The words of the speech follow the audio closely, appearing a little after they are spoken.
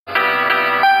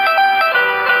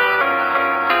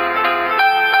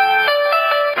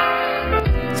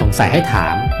งสัยให้ถา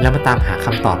มแล้วมาตามหาค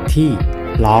ำตอบที่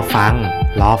รอฟัง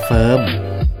รอเฟิร์ม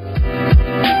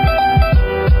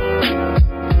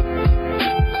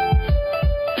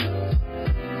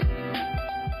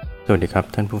สวัสดีครับ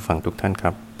ท่านผู้ฟังทุกท่านค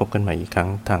รับพบกันใหม่อีกครั้ง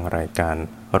ทางรายการ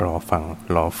รอฟัง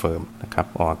รอเฟิร์มนะครับ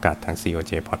ออกอากาศทาง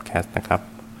COJ Podcast นะครับ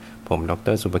ผมด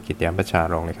ร.สุภกิจ ยามประชา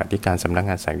รองเลขาธิการสำนัก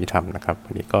งานสายวิธรรมนะครับ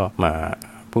วันนี้ก็มา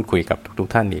พูดคุยกับทุก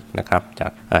ท่านอีกนะครับจา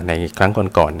กในครั้ง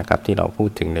ก่อนๆนะครับที่เราพูด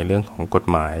ถึงในเรื่องของกฎ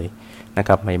หมายนะค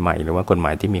รับใหม่ๆหรือว่ากฎหม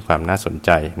ายที่มีความน่าสนใ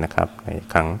จนะครับใน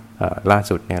ครั้งล่า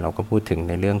สุดเนี่ยเราก็พูดถึง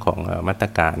ในเรื่องของมาตร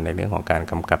การในเรื่องของการ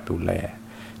กำกับดูแล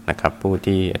นะครับผู้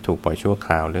ที่ถูกปล่อยชั่วค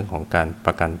ราวเรื่องของการป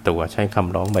ระกันตัวใช้ค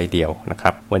ำร้องใบเดียวนะค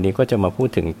รับวันนี้ก็จะมาพูด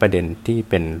ถึงประเด็นที่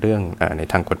เป็นเรื่องใน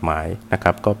ทางกฎหมายนะค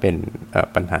รับก็เป็น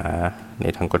ปัญหาใน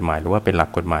ทางกฎหมายหรือว่าเป็นหลัก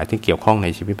กฎหมายที่เกี่ยวข้องใน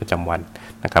ชีวิตประจำวัน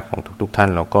นะครับของทุกท่าน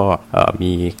แล้วก็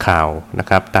มีข่าวนะ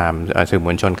ครับตามสื่อม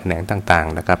วลชนแขนงต่าง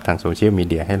ๆนะครับทางโซเชียลมี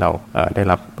เดียให้เราได้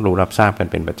รับทราบกัน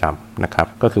เป็นประจำนะครับ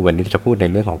ก็คือวันนี้จะพูดใน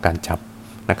เรื่องของการจับ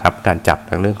นะครับการจับ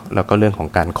แล้วก็เรื่องของ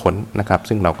การค้นนะครับ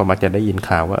ซึ่งเราก็มักจะได้ยิน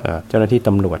ข่าวว่าเจ้าหน้าที่ต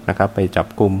ำรวจนะครับไปจับ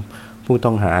กุมผู้ต้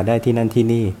องหาได้ที่นั่นที่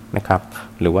นี่นะครับ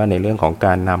หรือว่าในเรื่องของก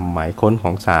ารนำหมายค้นข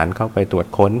องศาลเข้าไปตรวจ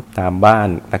ค้นตามบ้าน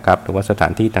นะครับหรือว่าสถา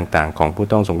นที่ต่างๆของผู้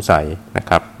ต้องสงสัยนะ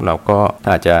ครับเราก็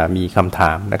อาจจะมีคำถ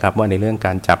ามนะครับว่าในเรื่องก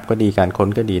ารจับก็ดีการค้น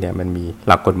ก็ดีเนี่ยมันมี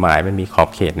หลักกฎหมายมันมีขอบ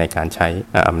เขตในการใช้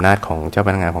อำนาจของเจ้าพ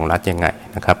นักงานของรัฐยังไง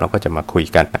นะครับเราก็จะมาคุย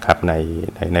กันนะครับ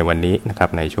ในวันนี้นะครับ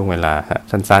ในช่วงเวลา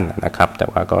สั้นๆนะครับแต่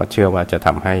ว่าก็เชื่อว่าจะท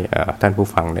ำให้ท่านผู้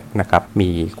ฟังเนี่ยนะครับมี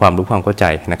ความรู้ความเข้าใจ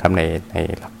นะครับใน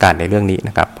หลักการในเรื่องนี้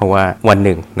นะครับเพราะว่าวันห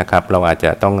นึ่งนะครับเราอาจจ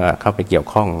ะต้องเข้าไปเกี่ยว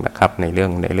ข้องนะครับในเ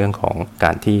รื่องของก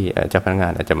ารที่เจ้าพนักงา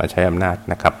นอาจจะมาใช้อำนาจ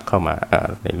นะครับเข้ามา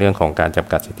ในเรื่องของการจ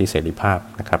ำกัดสิทธิเสรีภาพ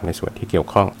นะครับในส่วนที่เกี่ยว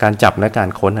ข้องการจับและการ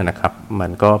ค้นนะครับมั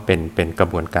นก็เป็นกระ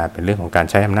บวนการเป็นเรื่องของการ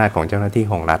ใช้อำนาจของเจ้าหน้าที่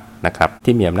ของรัฐนะครับ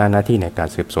ที่มีอำนาจหน้าที่ในการ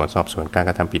สืบสวนสอบสวนการก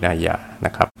ระทำผิดอาญาน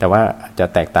ะครับแต่ว่าจะ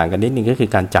แตกต่างกันนิดนึงก็คือ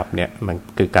การจับเนี่ยมัน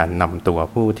คือการนำตัว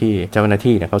ผู้ที่เจ้าหน้า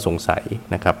ที่เนี่ยเขาสงสัย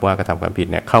นะครับว่ากระทำความผิด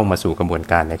เนี่ยเข้ามาสู่กระบวน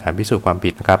การในการพิสูจน์ความ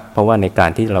ผิดนะครับเพราะว่าในกา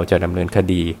รที่เราจะดำเนินค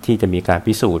ดีที่จะมีการ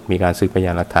พิสูจน์มีการสืบพย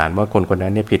านหลักฐานว่าคนนั้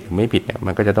นเนี่ยผิดหรือไม่ผิดเนี่ยมั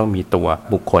นก็จะต้องมีตัว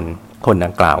บุคคลคนดั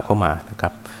งกล่าวเข้ามานะครั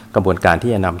บกระบวนการ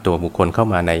ที่จะนำตัวบุคคลเข้า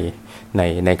มาใ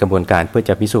นกระบวนการเพื่อ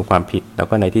จะพิสูจน์ความผิดแล้ว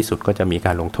ก็ในที่สุดก็จะมีก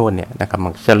ารลงโทษเนี่ยนะครับมั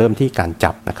นจะเริ่มที่การ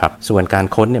จับนะครับส่วนการ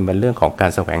ค้นเนี่ยเป็นเรื่องของกา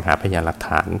รแสวงหาพยานหลักฐ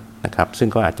านนะครับซึ่ง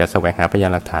ก็อาจจะแสวงหาพยา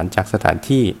นหลักฐานจากสถาน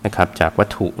ที่นะครับจากวัต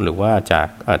ถุหรือว่าจาก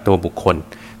ตัวบุคคล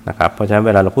นะครับเพราะฉะนั้นเ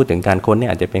วลาเราพูดถึงการค้นเนี่ย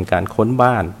อาจจะเป็นการค้น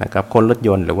บ้านนะครับค้นรถย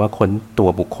นต์หรือว่าค้นตัว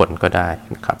บุคคลก็ได้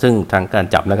นะครับซึ่งทางการ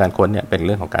จับและการค้นเนี่ยเป็นเ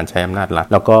รื่องของการใช้อำนาจรัฐ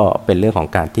แล้วก็เป็นเรื่องของ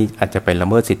การที่อาจจะเป็นละ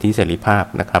เมิดสิทธิเสรีภาพ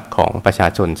นะครับของประชา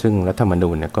ชนซึ่งรัฐธรรมนู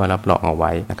ญเนี่ยก็รับรองเอาไ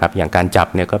ว้นะครับอย่างการจับ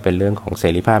เนี่ยก็เป็นเรื่องของเส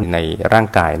รีภาพในร่าง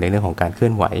กายในเรื่องของการเคลื่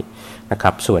อนไหวนะค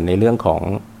รับส่วนในเรื่องของ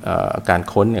การ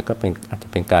ค้นเนี่ยก็อาจจะ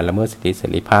เป็นการละเมิดสิทธิเส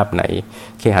รีภาพใน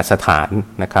เคหสถาน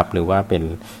นะครับหรือว่าเป็น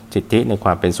สิทธิในคว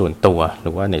ามเป็นส่วนตัวห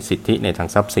รือว่าในสิทธิในทาง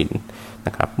ทรัพย์สินน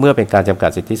ะครับเมื่อเป็นการจำกัด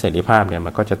สิทธิเสรีภาพเนี่ยมั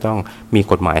นก็จะต้องมี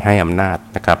กฎหมายให้อำนาจ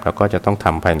นะครับแล้วก็จะต้องท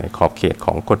ำภายในขอบเขตข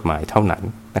องกฎหมายเท่านั้น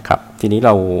นะครับทีนี้เ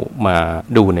รามา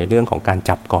ดูในเรื่องของการ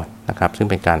จับก่อนนะครับซึ่ง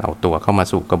เป็นการเอาตัวเข้ามา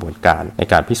สู่กระบวนการใน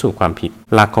การพิสูจน์ความผิด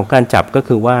หลักของการจับก็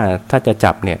คือว่าถ้าจะ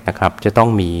จับเนี่ยนะครับจะต้อง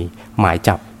มีหมาย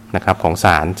จับนะครับของศ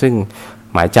าลซึ่ง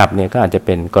หมายจับเนี่ยก็อาจจะเ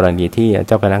ป็นกรณีที่เ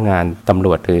จ้าพนักงานตำร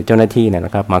วจหรือเจ้าหน้าที่น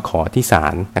ะครับมาขอที่ศา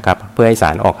ลนะครับเพื่อให้ศา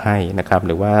ลออกให้นะครับห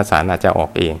รือว่าศาลอาจจะออก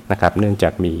เองนะครับเนื่องจา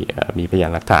กมีพยา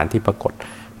นหลักฐานที่ปรากฏ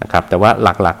นะครับแต่ว่าห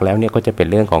ลักๆแล้วเนี่ยก็จะเป็น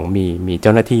เรื่องของมีเจ้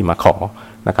าหน้าที่มาขอ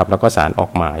นะครับแล้วก็ศาลออ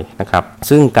กหมายนะครับ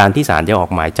ซึ่งการที่ศาลจะออ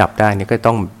กหมายจับได้เนี่ยก็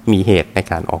ต้องมีเหตุใน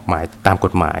การออกหมายตามก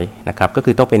ฎหมายนะครับก็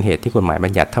คือต้องเป็นเหตุที่กฎหมายบั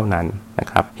ญญัติเท่านั้นนะ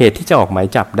ครับเหตุที่จะออกหมาย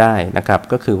จับได้นะครับ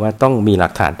ก็คือว่าต้องมีหลั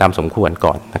กฐานตามสมควร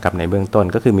ก่อนนะครับในเบื้องต้น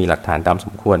ก็คือมีหลักฐานตามส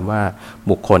มควรว่า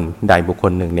บุคคลใดบุคค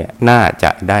ลหนึ่งเนี่ยน่าจ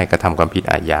ะได้กระทำความผิด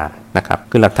อาญานะครับ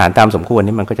คือหลักฐานตามสมควร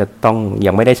นี่มันก็จะต้อง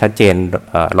ยังไม่ได้ชัดเจน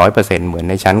100% เหมือน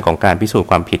ในชั้นของการพิสูจน์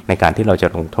ความผิดในการที่เราจะ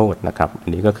ลงโทษนะครับอั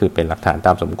นนี้ก็คือเป็นหลักฐานต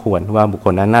ามสมควรว่าบุคค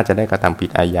ลนั้นน่าจะได้กระทำผิด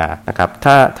อาญานะครับ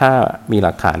ถ้ามีห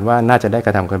ลักฐานว่าน่าจะได้ก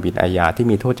ระทำความผิดอาญาที่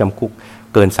มีโทษจำคุก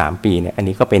เกิน3ปีเนี่ยอัน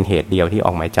นี้ก็เป็นเหตุเดียวที่อ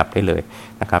อกหมายจับได้เลย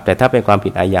นะครับแต่ถ้าเป็นความผิ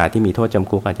ดอาญาที่มีโทษจำ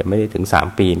คุกอาจจะไม่ได้ถึง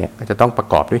3ปีเนี่ยก็จะต้องประ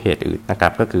กอบด้วยเหตุอื่นนะครั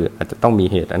บก็คืออาจจะต้องมี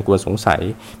เหตุอันควรสงสัย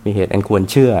มีเหตุอันควร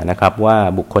เชื่อนะครับว่า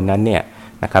บุคคลนั้นเนี่ย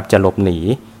นะครับจะหลบหนี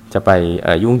จะไป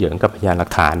ยุ่งเหยิงกับพยานหลัก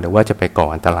ฐานหรือว่าจะไปก่อ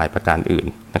อันตรายประการอื่น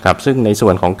นะครับซึ่งในส่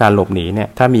วนของการหลบหนีเนี่ย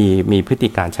ถ้ามีพฤติ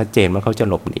การชัดเจนว่าเขาจะ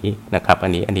หลบหนีนะครับอั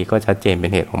นนี้ก็ชัดเจนเป็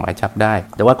นเหตุของหมายจับได้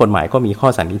แต่ว่ากฎหมายก็มีข้อ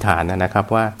สันนิษฐานนะครับ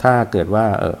ว่าถ้าเกิดว่า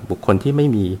บุคคลที่ไม่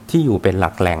มีที่อยู่เป็นหลั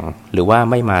กแหล่งหรือว่า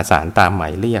ไม่มาศาลตามหมา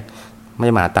ยเรียกไม่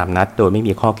มาตามนัดโดยไม่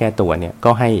มีข้อแก้ตัวเนี่ย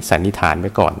ก็ให้สันนิษฐานไว้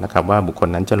ก่อนนะครับว่าบุคคล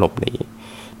นั้นจะหลบหนี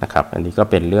นะครับอันนี้ก็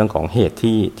เป็นเรื่องของเ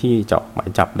หตุที่จะออกหมา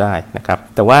ยจับได้นะครั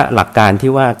บแต่ว่าหลักการ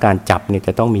ที่ว่าการจับเนี่ยจ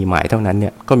ะต้องมีหมายเท่านั้นเ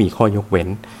นี่ยก็มีข้อยกเว้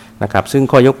นนะครับซึ่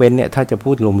งข้อยกเว้นเนี่ยถ้าจะ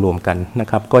พูดรวมๆกันนะ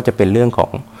ครับก็จะเป็นเรื่อง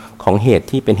ของเ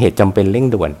หตุที่เป็นเหตุจำเป็นเร่ง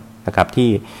ด่วนนะครับ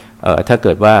ที่ถ้า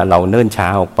เกิดว่าเราเนิ่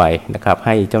นช้าออกไปนะครับใ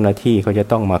ห้เจ้าหน้าที่เขาจะ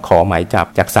ต้องมาขอหมายจั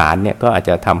บจากศาลเนี่ยก็อา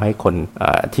จจะทำให้คน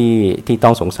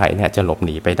ที่ต้องสงสัยเนี่ยจะหลบ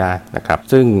หนีไปได้นะครับ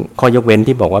ซึ่งข้อยกเว้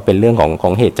นที่บอกว่าเป็นเรื่อง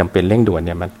ของเหตุจำเป็นเร่งด่วนเ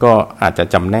นี่ยมันก็อาจจะ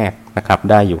จำแนกนะครั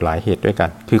บได้อยู่หลายเหตุด้วยกั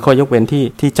นคือข้อยกเว้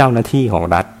นที่เจ้าหน้าที่ของ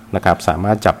รัฐนะครับสาม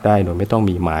ารถจับได้โดยไม่ต้อ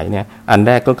งมีหมายเนี่ยอันแ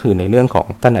รกก็คือในเรื่องของ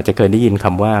ท่านอาจจะเคยได้ยิน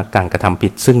คำว่าการกระท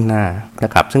ำผิดซึ่งหน้านะ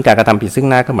ครับซึ่งการกระทำผิดซึ่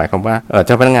งหน้าก็หมายความว่า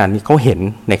เจ้าพนักงานนี้เขาเห็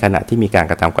นในขณะที่มีการ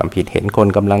กระทำความผิดเห็น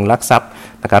คนกำลังลักทรัพย์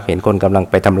นะครับเห็นคนกำลั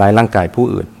งไปทำร้ายร่างกาย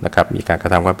ผู้อื่นนะครับมีการ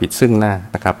กระทำความผิดซึ่งหน้า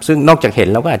นะครับซึ่งนอกจากเห็น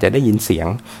แล้วก็อาจจะได้ยินเสี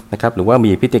ยงนะครับหรือว่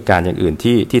ามีพฤติการอย่างอื่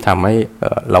นที่ทำ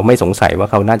ให้เราไม่สงสัยว่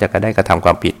าเขาน่าจะได้กระทำค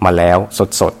วามผิดมาแล้ว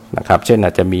สดๆนะครับเช่นอ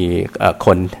าจจะมีคน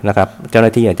นะครับเจ้า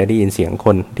หน้าที่อาจจะได้ยินเสียงค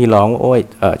นที่ร้องโอ้ย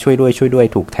ช่วยด้วย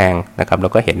ถูกแทงนะครับแล้ว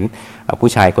ก็เห็น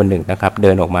ผู้ชายคนหนึ่งนะครับเ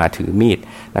ดินออกมาถือมีด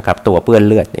นะครับตัวเปื้อ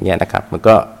นเลือดอย่างเงี้ยนะครับมั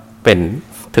นก็เป็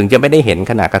นถึงจะไม่ได้เห็น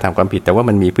ขณะกระทำความผิดแต่ว่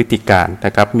ามันมีพฤติการน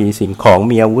ะครับมีสิ่งของ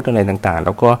มีอาวุธอะไรต่างๆ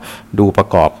แล้วก็ดูปร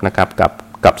ะกอบนะครับ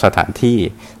กับสถานที่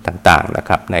ต่างๆน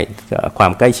ะครับในค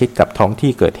วามใกล้ชิดกับท้อ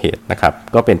งที่เกิดเหตุนะครับ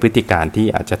ก็เป็นพฤติการที่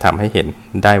อาจจะทำให้เห็น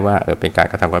ได้ว่าเป็นกา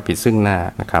รกระทำความผิดซึ่งหน้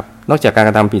านะครับนอกจากการ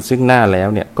กระทำผิดซึ่งหน้า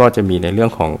แล้วเนี่ยก็จะมีในเรื่อ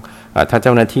งของถ้าเจ้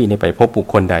าหน้าที่ไปพบบุ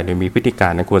คคลใดโดยมีพฤติ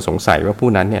การควรสงสัยว่า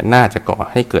ผู้นั้นเนี่ยน่าจะก่อ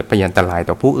ให้เกิดพยานอันตราย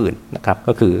ต่อผู้อื่นนะครับ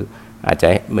ก็คืออาจ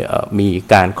จะมี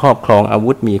การครอบครองอ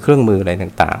าวุธมีเครื่องมืออะไร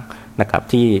ต่างๆนะครั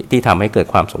บที่ทำให้เกิ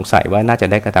ดความสงสัยว่าน่าจะ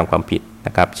ได้กระทำความผิดน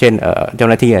ะครับเช่นเจ้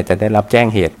าหน้าที่อาจจะได้รับแจ้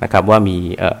งเหตุนะครับว่า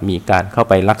มีการเข้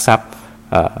าไปลักทรัพย์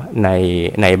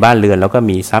ในบ้านเรือนแล้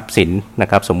วก็มีทรัพย์สินนะ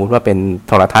ครับสมมุติว่าเป็นโ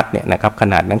ทรทัศน์เนี่ยนะครับ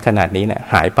ขนาดนี้เนี่ย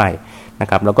หายไปน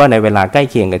ะครับแล้วก็ในเวลาใ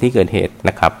กล้เคียงกับที่เกิดเหตุ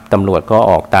นะครับตำรว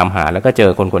จก็ออกตามหาแล้วก็เ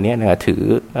จอคนนี้น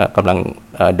ะถือกำลั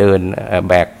งเดินแ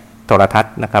บกโทรทัศ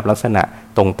น์นะครับลักษณะ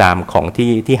ตรงตามขอ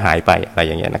งที่หายไปอะไรอ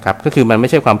ย่างเงี้ยนะครับก็คือมันไม่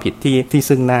ใช่ความผิด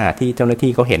ที่ซึ่งหน้าที่เจ้าหน้า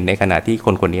ที่เขาเห็นในขณะที่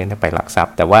คนนี้ไปลักทรัพ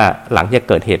ย์แต่ว่าหลังจา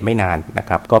กเกิดเหตุไม่นานน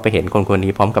ะครับก็ไปเห็นค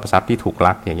นนี้พร้อมกับทรัพย์ที่ถูก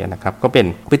ลักอย่างเงี้ยนะครับก็เป็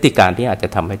นพฤติการที่อาจจะ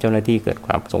ทำให้เจ้าหน้าที่เกิดคว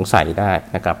ามสงสัยได้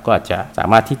นะครับก็อาจจะสาม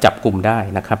ารถที่จับกุม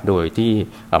ได้นะครับโดย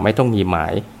ที่ไม่ต้องมีหม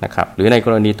ายนะครับหรือใน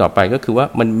กรณีต่อไปก็คือว่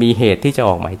ามันมีเหตุที่จะอ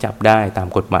อกหมายจับได้ตา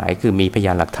มกฎหมายคือมีพย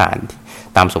านหลักฐา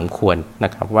นตามสมควรน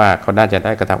ะครับว่าเขาน่าจะ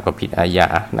ได้กระทำความผิดอาญ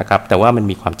านะครับแต่ว่ามัน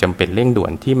มีความจำเป็นเร่งด่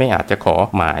วนที่ไม่อาจจะข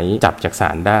อหมายจับจากศ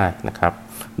าลได้นะครั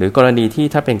บหรือกรณีที่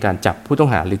ถ้าเป็นการจับผู้ต้อง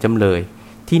หาหรือจำเล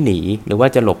ยที่หนีหรือว่า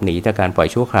จะหลบหนีจากการปล่อ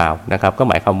ยชั่วคราวนะครั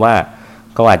บก็หมายความว่า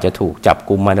เขาอาจจะถูกจับ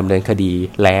กุมมาดำเนินค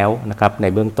ดีแล้วนะครับ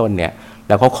ในเบื้องต้นเนี่ย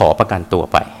แล้วเขาขอประกันตัว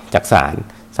ไปจากศ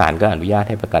าลก็อนุญาต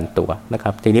ให้ประกันตัวนะ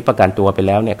ครับทีนี้ประกันตัวไป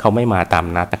แล้วเนี่ยเขาไม่มาต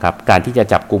ามนัดนะครับการที่จ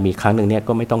ะจับกุมอีกครั้งหนึ่งเนี่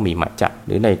ยก็ไม่ต้องมีหมายจับห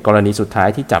รือในกรณีสุดท้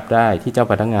ายที่จับได้ที่เจ้า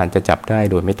พนักงานจะจับ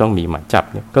ได้โดยไม่ต้องมีหมา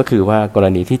ยจับเนี่ยก็คือว่าก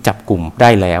รณีที่จับกุม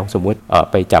ได้แล้วส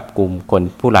มมุติไปจับกุมค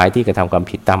นผู้ร้ายที่กระทำความ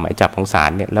ผิดตามหมายจับของศา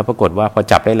ลเนี่ยแล้วปรากฏว่าพอ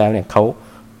จับได้แล้วเนี่ยเขา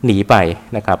หนีไ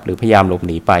ปนะครับหรือพยายามหลบ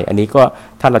หนีไปอัน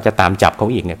นี้ก็ถ้าเราจะตามจับเขา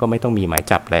อีกเนี่ยก็ไม่ต้องมีหมา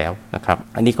ยจับแล้วนะครับ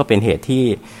อันนี้ก็เป็นเหตุ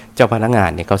ที่เจ้าพนักง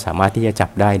านเนี่ยเขาสามารถที่จ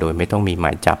ะจับได้โดยไม่ต้องมีห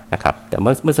มายจับนะครับแต่เ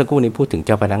มื่อสักครู่นี้พูดถึง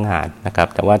เจ้าพนักงานนะครั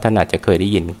บแต่ว่าท่านอาจจะเคยได้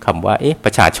ยินคำว่า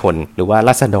ประชาชนหรือว่า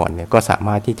ราษฎรเนี่ยก็สา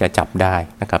มารถที่จะจับ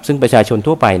ได้นะครับซึ่งประชาชน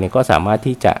ทั่วไปเนี่ยก็สามาร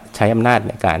ถที่จะใช้อำนาจ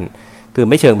ในการคือ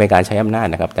ไม่เชิงเป็นการใช้อำนาจ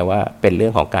นะครับแต่ว่าเป็นเรื่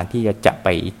องของการที่จะไ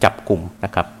ปจับกลุ่มน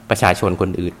ะครับประชาชน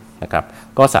คนอื่นนะครับ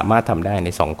ก็สามารถทำได้ใ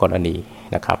น2กรณี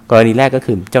นะครับกรณีแร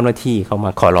กก็คือเจ้าหน้าที่เขา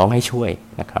มาขอร้องให้ช่ว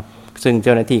ยนะครับซึ่งเ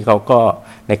จ้าหน้าที่เข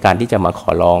าก็ในการที่จะมาข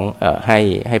อร้อ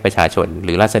งให้ประชาชนห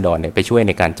รือราษฎรเนี่ยไปช่ว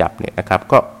ยในการจับเนี่ยนะครับ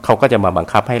ก็เขาก็จะมาบัง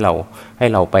คับให้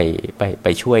เร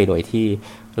าไปช่วยโดย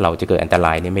ที่เราจะเกิดอันต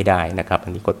รายเนี่ยไม่ได้นะครับ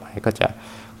อันนี้กฎหมาย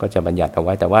ก็จะบัญญัติเอา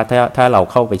ไว้แต่ว่าถ้าเร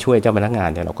าเข้าไปช่วยเจ้าพนักง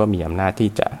านเนี่ยเราก็มีอำนาจที่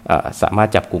จะสามา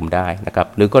รถจับกุมได้นะครั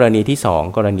บหรือกรณีที่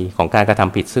2กรณีของการกระท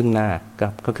ำผิดซึ่งหน้า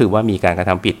ก็คือว่ามีการกระ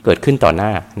ทำผิดเกิดขึ้นต่อ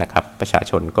หน้านะครับประช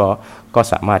าช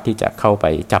นก็สามารถที่จะเข้า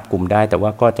ไปจับกุมได้แต่ว่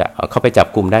าก็จะเข้าไ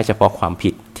ปจับกุมได้เฉพาะควา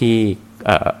มผิด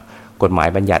ที่กฎห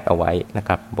มายบัญญัติเอาไว้นะ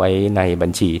ครับไว้ใ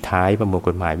นบัญชีท้ายประมวล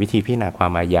กฎหมายวิธีพิจารณาค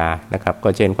วามอาญานะครั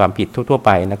บก็เช่นความผิดทั่วๆไ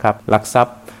ปนะครับลักทรัพ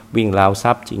ย์วิ่งราวท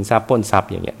รัพย์ชิงทรัพย์ปล้นทรัพย์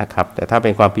อย่างเงี้ยนะครับแต่ถ้า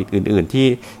เป็นความผิดอื่นๆ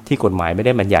ที่กฎหมายไม่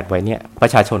ได้บัญญัติไว้เนี่ยปร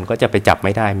ะชาชนก็จะไปจับ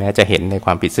ไม่ได้แม้จะเห็นในค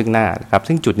วามผิดซึ่งหน้านะครับ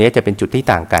ซึ่งจุดนี้จะเป็นจุดที่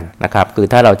ต่างกันนะครับคือ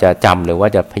ถ้าเราจะจำหรือว่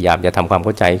าจะพยายามจะทำความเข้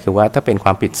าใจคือว่าถ้าเป็นคว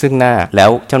ามผิดซึ่งหน้าแล้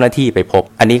วเจ้าหน้าที่ไปพบ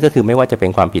อันนี้ก็คือไม่ว่าจะเป็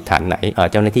นความผิดฐานไหน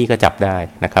เจ้าหน้าที่ก็จับ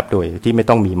ได้นะครับโดยที่ไม่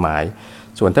ต้องมีหมาย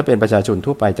ส่วนถ้าเป็นประชาชน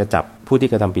ทั่วไปจะจับผู้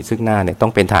ที่กระทำผิดซึ่งหน้าเนี่ยต้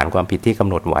องเป็นฐานความผิดที่ก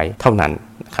ำหนดไว้เท่านั้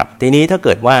นนะครับทีนี้ถ้าเ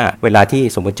กิดว่าเวลา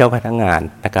ที่สมมติเจ้าพนักงา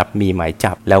นนะครับมีหมา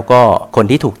ยจับแล้วก็คน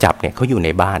ที่ถูกจับเนี่ยเขาอ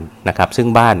ยู่ในบ้านนะครับซึ่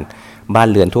งบ้าน บ้าน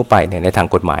เรือนทั่วไปเนี่ยในทาง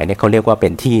กฎหมายเนี่ยเขาเรียกว่าเป็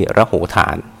นที่ระโหฐา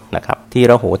นนะครับที่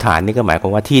ระโหฐานนี่ก็หมายควา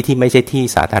มว่าที่ที่ไม่ใช่ที่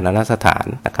สาธารณสถาน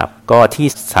นะครับก็ที่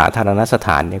สาธารณสถ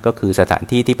านเนี่ยก็คือสถาน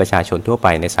ที่ที่ประชาชนทั่วไป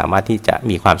เนี่ยสามารถที่จะ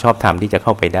มีความชอบธรรมที่จะเข้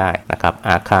าไปได้นะครับ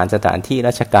อาคารสถานที่ร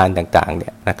าชการต่างๆเนี่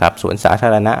ยนะครับสวนสาธา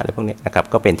รณะอะไรพวกนี้นะครับ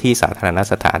ก็เป็นที่สาธารณ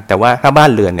สถานแต่ว่าถ้าบ้า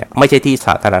นเรือนเนี่ยไม่ใช่ที่ส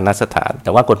าธารณสถานแ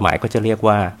ต่ว่ากฎหมายก็จะเรียก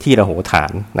ว่าที่ระโหฐา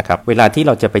นนะครับเวลาที่เ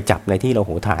ราจะไปจับในที่ระโห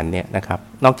ฐานเนี่ยนะครับ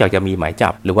นอกจากจะมีหมายจั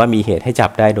บหรือว่ามีเหตุให้จั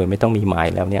บได้โดยไม่ต้องมีหมาย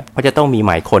แล้วเนี่ยก็จะต้องมีห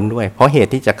มายค้นด้วยเพราะเห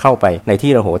ตุที่จะเข้าไปใน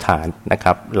ที่ระโหฐานนะค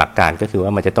รับหลักการก็คือว่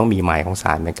ามันจะต้องมีหมายของศ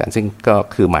าลเหมือนกันซึ่งก็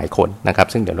คือหมายค้นนะครับ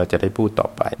ซึ่งเดี๋ยวเราจะได้พูดต่อ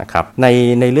ไปนะครับ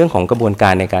ในเรื่องของกระบวนกา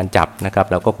รในการจับนะครับ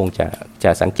เราก็คงจ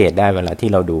ะสังเกตได้เวลาที่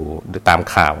เราดูตาม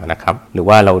ข่าวนะครับหรือ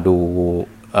ว่าเรา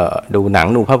ดูหนัง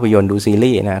ดูภาพยนตร์ดูซี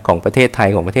รีส์นะของประเทศไทย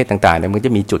ของประเทศต่างๆเนี่ยมันจ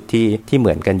ะมีจุดที่เห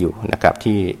มือนกันอยู่นะครับ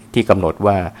ที่กำหนด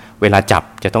ว่าเวลาจับ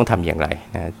จะต้องทำอย่างไร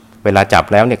นะเวลาจับ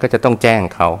แล้วเนี่ยก็จะต้องแจ้ง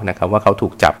เขานะครับว่าเขาถู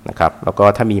กจับนะครับแล้วก็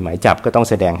ถ้ามีหมายจับก็ต้อง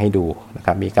แสดงให้ดูนะค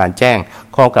รับมีการแจ้ง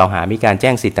ข้อกล่าวหามีการแจ้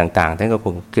งสิทธิ์ต่างๆท่านก็ค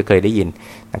งเคยได้ยิน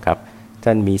นะครับท่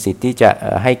านมีสิทธิ์ที่จะ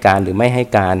ให้การหรือไม่ให้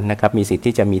การนะครับมีสิทธิ์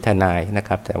ที่จะมีทนายนะค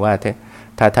รับแต่ว่า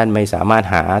ถ้าท่านไม่สามารถ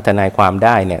หาทนายความไ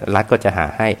ด้เนี่ยรัฐก็จะหา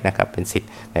ให้นะครับเป็นสิทธิ์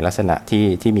ในลักษณะ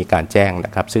ที่มีการแจ้งน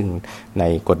ะครับซึ่งใน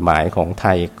กฎหมายของไท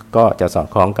ยก็จะสอด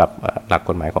คล้องกับหลักก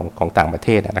ฎหมายของต่างประเท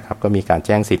ศนะครับก็มีการแ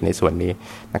จ้งสิทธิ์ในส่วนนี้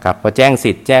นะครับพอแจ้ง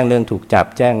สิทธิ์แจ้งเรื่องถูกจับ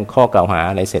แจ้งข้อกล่าวหา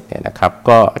อะไรเสร็จเนี่ยนะครับ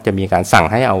ก็จะมีการสั่ง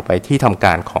ให้เอาไปที่ทำก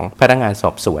ารของพนักงานสอ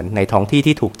บสวนในท้องที่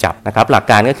ที่ถูกจับนะครับหลัก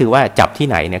การก็คือว่าจับที่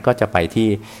ไหนเนี่ยก็จะไป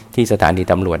ที่สถานี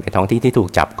ตำรวจในท้องที่ที่ถูก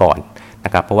จับก่อนน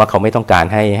ะครับเพราะว่าเขาไม่ต้องการ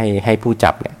ให้ผู้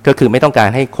จับเนี่ยก็คือไม่ต้องการ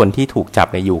ให้คนที่ถูกจับ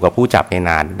เนี่ยอยู่กับผู้จับใน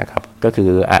นานนะครับก็คือ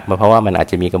เพราะว่ามันอาจ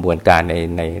จะมีกระบวนการ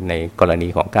ในกรณี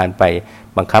ของการไป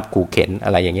บังคับขู่เข็นอ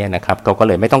ะไรอย่างเงี้ยนะครับเขาก็เ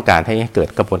ลยไม่ต้องการให้เกิด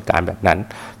กระบวนการแบบนั้น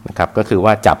นะครับก็คือ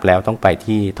ว่าจับแล้วต้องไป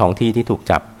ที่ท้องที่ที่ถูก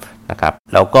จับนะครับ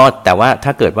แล้วก็แต่ว่าถ้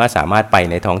าเกิดว่าสามารถไป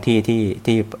ในท้องที่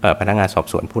ที่พนักงานสอบ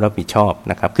สวนผู้รับผิดชอบ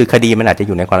นะครับคือคดีมันอาจจะอ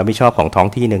ยู่ในความรับผิดชอบของท้อง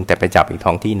ที่นึงแต่ไปจับอีก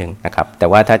ท้องที่นึงนะครับแต่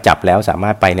ว่าถ้าจับแล้วสามา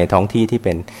รถไปในท้องที่ที่เ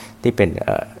ป็น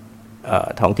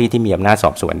ท้องที่ที่มีอำนาจสอ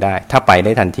บสวนได้ถ้าไปไ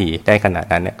ด้ทันทีได้ขนาด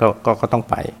นั้นเนี่ยก็ต้อง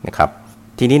ไปนะครับ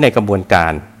ทีนี้ในกระบวนกา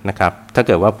รนะครับถ้าเ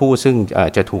กิดว่าผู้ซึ่ง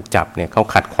จะถูกจับเนี่ยเขา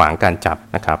ขัดขวางการจับ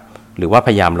นะครับหรือว่าพ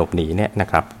ยายามหลบหนีเนี่ยนะ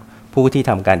ครับผู้ที่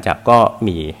ทำการจับก็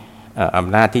มีอ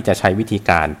ำนาจที่จะใช้วิธี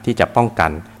การที่จะป้องกั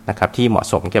นนะครับที่เหมาะ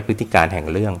สมกับพฤติการแห่ง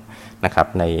เรื่องนะครับ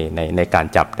ในการ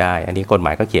จับได้อันนี้กฎหม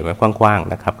ายก็เขียนไว้กว้าง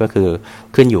ๆนะครับก็คือ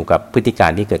ขึ้นอยู่กับพฤติกา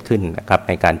รที่เกิดขึ้นนะครับใ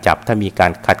นการจับถ้ามีกา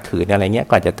รขัดขืนอะไรเงี้ย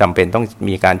ก็อาจจะจำเป็นต้อง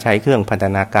มีการใช้เครื่องพันธ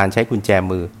นาการใช้กุญแจ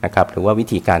มือนะครับหรือว่าวิ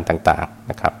ธีการต่างๆ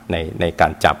นะครับในกา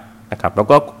รจับนะครับแล้ว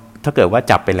ก็ถ้าเกิดว่า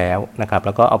จับไปแล้วนะครับแ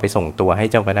ล้วก็เอาไปส่งตัวให้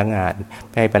เจ้าพนักงาน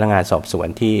ให้พนักงานสอบสวน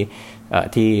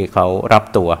ที่เขารับ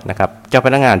ตัวนะครับเจ้าพ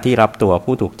นักงานที่รับตัว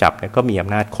ผู้ถูกจับเนี่ยก็มีอ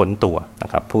ำนาจค้นตัวนะ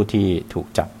ครับผู้ที่ถูก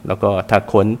จับแล้วก็ถ้า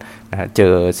ค้นเจ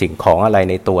อสิ่งของอะไร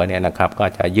ในตัวเนี่ยนะครับก็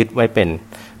จะยึดไว้เป็น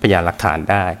พยานหลักฐาน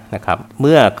ได้นะครับเ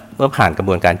มื่อผ่านกระบ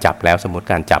วนการจับแล้วสมมติ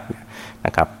การจับน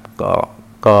ะครับ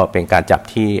ก็เป็นการจับ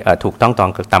ที่ถูกต้อง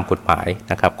ตามกฎหมาย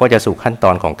นะครับก็จะสู่ขั้นต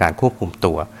อนของการควบคุม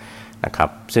ตัวนะครับ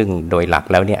ซึ่งโดยหลัก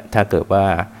แล้วเนี่ยถ้าเกิดว่า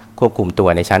ควบคุมตัว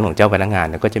ในชั้นของเจ้าพนักงาน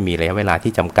ก็จะมีระยะเวลา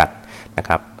ที่จำกัดนะ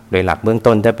ครับโดยหลักเบื้อง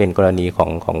ต้นถ้าเป็นกรณี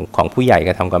ของผู้ใหญ่ก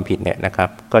ระทำความผิดเนี่ยนะครับ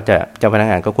ก็จะเจ้าพนัก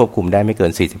งานก็ควบคุมได้ไม่เกิ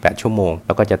น48ชั่วโมงแ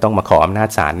ล้วก็จะต้องมาขออำนาจ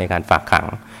ศาลในการฝากขัง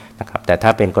นะครับแต่ถ้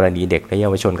าเป็นกรณีเด็กและเย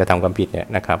าวชนกระทำความผิดเนี่ย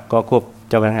นะครับก็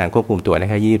เจ้าพนักงานควบคุมตัวได้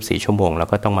แค่24ชั่วโมงแล้ว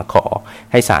ก็ต้องมาขอ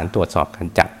ให้ศาลตรวจสอบการ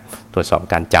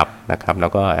จับนะครับแล้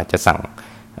วก็จะสั่ง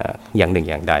อย่างหนึ่ง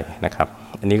อย่างใดนะครับ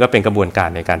อันนี้ก็เป็นกระบวนการ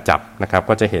ในการจับนะครับ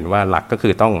ก็จะเห็นว่าหลักก็คื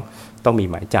อต้องมี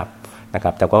หมายจับนะค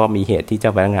รับแต่ก็มีเหตุที่เจ้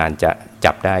าพนักงานจะ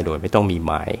จับได้โดยไม่ต้องมี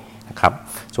หมายนะครับ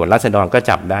ส่วนราษฎรก็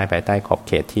จับได้ภายใต้ขอบเ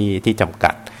ขตที่จำ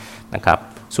กัดนะครับ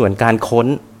ส่วนการค้น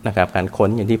นะครับการค้น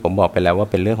อย่างที่ผมบอกไปแล้วว่า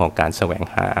เป็นเรื่องของการแสวง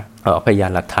หาพยา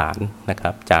นหลักฐานนะครั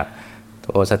บจาก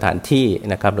ตัวสถานที่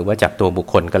นะครับหรือว่าจากตัวบุค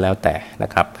คลก็แล้วแต่น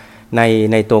ะครับ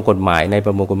ในตัวกฎหมายในป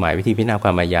ระมวลกฎหมายวิธีพิจารณาคว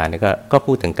ามอาญาเนี่ยก็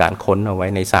พูดถึงการค้นเอาไว้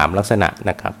ใน3ลักษณะ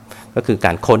นะครับก็คือก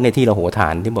ารค้นในที่ระโหฐา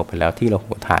นที่บอกไปแล้วที่ระโห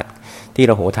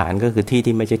ฐานก็คือที่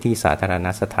ที่ไม่ใช่ที่สาธารณ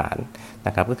สถานน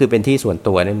ะครับก็คือเป็นที่ส่วน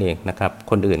ตัวนั่นเองนะครับ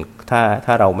คนอื่น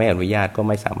ถ้าเราไม่อนุญาตก็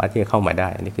ไม่สามารถที่จะเข้ามาได้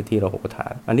อันนี้คือที่ระโหฐา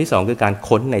นอันที่2คือการ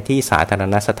ค้นในที่สาธาร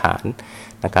ณสถาน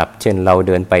นะครับเช่นเราเ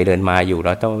ดินไปเดินมาอยู่แ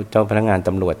ล้วเจ้าพนักงานต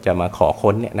ำรวจจะมาขอ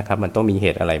ค้นเนี่ยนะครับมันต้องมีเห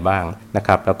ตุอะไรบ้างนะค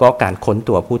รับแล้วก็การค้น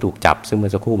ตัวผู้ถูกจับซึ่งเมื่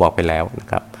อสักครู่บอกไปแล้วนะ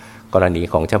ครับกรณี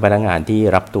ของเจ้าพนักงานที่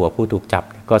รับตัวผู้ถูกจับ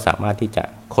ก็สามารถที่จะ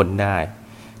ค้นได้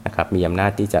นะครับมีอำนา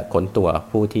จที่จะค้นตัว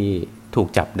ผู้ที่ถูก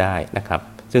จับได้นะครับ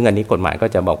ซึ่งอันนี้กฎหมายก็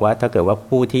จะบอกว่าถ้าเกิดว่า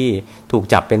ผู้ที่ถูก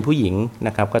จับเป็นผู้หญิงน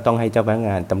ะครับก็ต้องให้เจ้าพนัก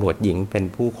งานตำรวจหญิงเป็น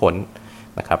ผู้ค้น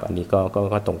นะครับอันนี้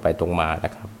ก็ตรงไปตรงมาน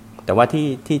ะครับแ แต่ว่า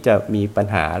ที่จะมีปัญ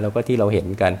หาแล้วก็ที่เราเห็น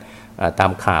กันตา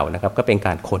มข่าวนะครับก็เป็นก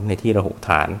ารค้นในที่ระโหฐ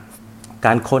านก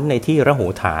ารค้นในที่ระโห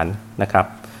ฐานนะครับ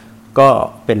ก็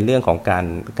เป็นเรื่องของก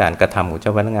ารกระทำของเจ้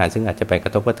าพนักงานซึ่งอาจจะไปกร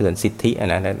ะทบกระเทือนสิทธิ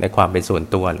ในความเป็นส่วน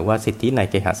ตัวหรือว่าสิทธิใน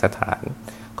เคหสถาน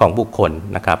ของบุคคล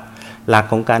นะครับหลัก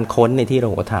ของการค้นในที่ระ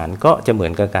โหฐานก็จะเหมือ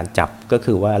นกับการจับก็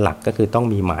คือว่าหลักก็คือต้อง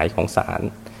มีหมายของศาล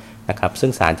นะครับซึ่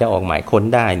งศาลจะออกหมายค้น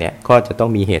ได้เนี่ยก็จะต้อง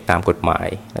มีเหตุตามกฎหมาย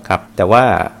นะครับแต่ว่า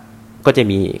ก็จะ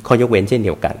มีข้อยกเว้นเช่นเ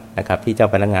ดียวกันนะครับที่เจ้า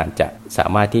พนักงานจะสา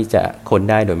มารถที่จะค้น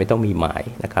ได้โดยไม่ต้องมีหมาย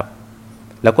นะครับ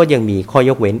แล้วก็ยังมีข้อ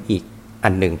ยกเว้นอีกอั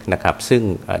นหนึ่งนะครับซึ่ง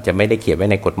จะไม่ได้เขียนไว้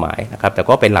ในกฎหมายนะครับแต่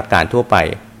ก็เป็นหลักการทั่วไป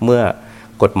เมื่อ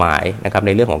กฎหมายนะครับใ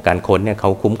นเรื่องของการค้นเนี่ยเขา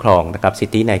คุ้มครองนะครับสิท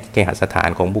ธิในเคหสถาน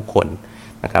ของบุคคล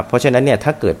นะครับเพราะฉะนั้นเนี่ยถ้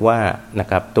าเกิดว่านะ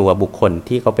ครับตัวบุคคล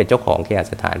ที่เขาเป็นเจ้าของเคห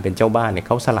สถานเป็นเจ้าบ้านเนี่ยเ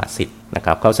ขาสละสิทธิ์นะค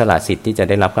รับเขาสละสิทธิ์ที่จะ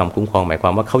ได้รับความคุ้มครองหมายควา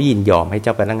มว่าเขายินยอมให้เ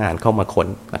จ้าพนักงานเข้ามาค้น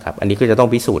นะครับอันนี้ก็จะต้อง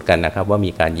พิสูจน์กันนะครับว่า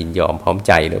มีการยินยอมพร้อมใ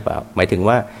จหรือเปล่าหมายถึง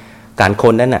ว่าการ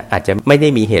ค้นนั้นอาจจะไม่ได้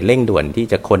มีเหตุเร่งด่วนที่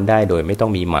จะค้นได้โดยไม่ต้อ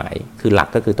งมีหมายคือหลัก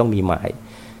ก็คือต้องมีหมาย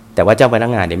แต่ว่าเจ้าพนั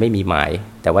กงานเนี่ยไม่มีหมาย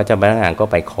แต่ว่าเจ้าพนักงานก็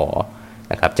ไปขอ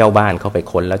นะครับเจ้าบ้านเข้าไป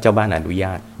ค้นแล้วเจ้าบ้านอนุญ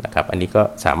าตนะครับอันนี้ก็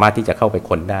สามารถที่จะเข้าไป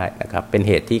ค้นได้นะครับเป็นเ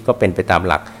หตุที่ก็เป็นไปตาม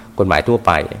หลักกฎหมายทั่วไ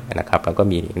ปนะครับแล้วก็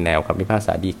มีแนวคำพิพากษ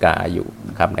าฎีกาอยู่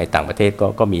นะครับในต่างประเทศ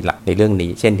ก็มีหลักในเรื่อง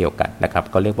นี้เช่นเดียวกันนะครับ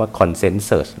ก็เรียกว่า consent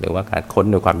search หรือว่าการค้น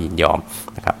โดยความยินยอม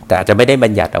นะครับแต่อาจจะไม่ได้บั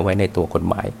ญญัติเอาไว้ในตัวกฎ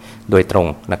หมายโดยตรง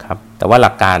นะครับแต่ว่าห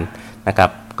ลักการนะครับ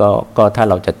ก็ถ้า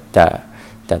เรา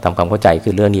จะทำความเข้าใจคื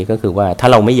อเรื่องนี้ก็คือว่าถ้า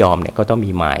เราไม่ยอมเนี่ยก็ต้อง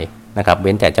มีหมายนะครับเ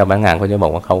ว้นแต่เจ้าพนักงานเขาจะบอ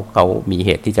กว่าเขามีเห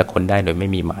ตุที่จะค้นได้โดยไม่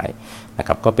มีหมายนะค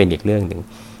รับก็เป็นอีกเรื่องนึง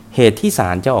เหตุที่ศา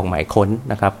ลจะออกหมายค้น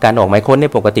นะครับการออกหมายค้นใน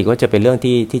ปกติก็จะเป็นเรื่อง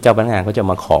ที่เจ้าพนักงานเขาจะ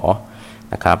มาขอ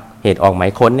นะครับเหตุออกหมา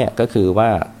ยค้นเนี่ยก็คือว่า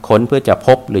ค้นเพื่อจะพ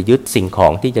บหรือยึดสิ่งขอ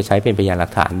งที่จะใช้เป็นพยานหลั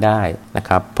กฐานได้นะค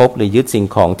รับพบหรือยึดสิ่ง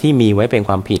ของที่มีไว้เป็น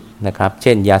ความผิดนะครับเ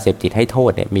ช่นยาเสพติดให้โท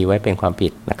ษเนี่ยมีไว้เป็นความผิ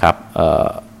ดนะครับ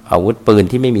อาวุธปืน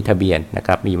ที่ไม่มีทะเบียนนะค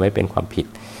รับมีไว้เป็นความผิด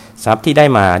ทรัพย์ที่ได้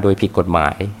มาโดยผิดกฎหมา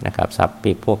ยนะครับทรัพย์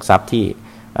พวกทรัพย์ที่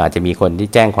อาจจะมีคนที่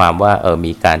แจ้งความว่า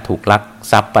มีการถูกลัก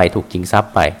ทรัพย์ไปถูกชิงทรัพ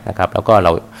ย์ไปนะครับแล้วก็เร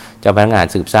าเจ้าพนักงาน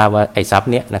สืบทราบว่าไอ้ทรัพย์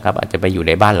เนี้ยนะครับอาจจะไปอยู่ใ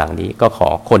นบ้านหลังนี้ก็ขอ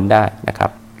ค้นได้นะครั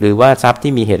บหรือว่าทรัพย์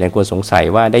ที่มีเหตุอันควรสงสัย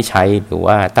ว่าได้ใช้หรือ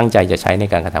ว่าตั้งใจจะใช้ใน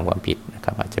การกระทำความผิดนะค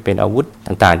รับอาจจะเป็นอาวุธ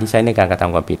ต่างๆที่ใช้ในการกระท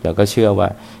ำความผิดเราก็เชื่อว่า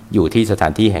อยู่ที่สถา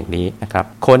นที่แห่งนี้นะครับ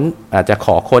ค้นอาจจะข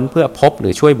อค้นเพื่อพบหรื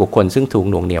อช่วยบุคคลซึ่งถูก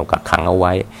หน่วงเหนี่ยวกักขังเอาไ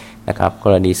ว้นะครับก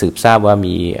รณีสืบทราบว่า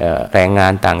มีแรงงา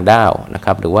นต่างด้าวนะค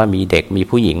รับหรือว่ามีเด็กมี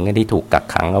ผู้หญิงที่ถูกกัก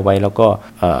ขังเอาไว้แล้วก็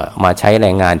มาใช้แร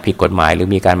งงานผิดกฎหมายหรือ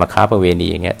มีการมาค้าประเวณี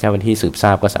อย่างเงี้ยเจ้าหน้าที่สืบทร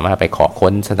าบก็สามารถไปขอ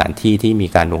ค้นสถานที่ที่มี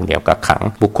การหน่วงเหนี่ยวกักขัง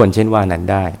บุคคลเช่นว่านั้น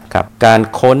ได้ครับการ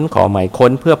ค้นขอหมายค้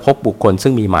นเพื่อพบบุคคลซึ่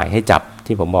งมีหมายให้จับ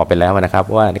ที่ผมบอกไปแล้วนะครับ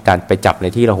ว่าในการไปจับใน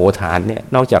ที่ระโหฐานเนี่ย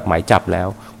นอกจากหมายจับแล้ว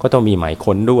ก็ต้องมีหมาย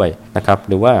ค้นด้วยนะครับ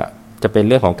หรือว่าจะเป็นเ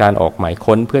รื่องของการออกหมาย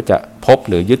ค้นเพื่อจะพบ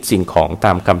หรือยึดสิ่งของต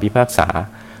ามคำพิพากษา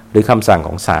หรือคำสั่งข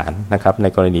องศาลนะครับใน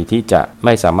กรณีที่จะไ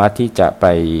ม่สามารถที่จะไป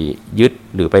ยึด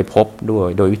หรือไปพบด้วย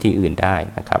โดยวิธีอื่นได้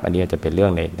นะครับอันนี้อาจจะเป็นเรื่อ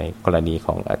งในกรณีข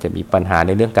องอาจจะมีปัญหาใ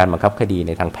นเรื่องการบังคับคดีใ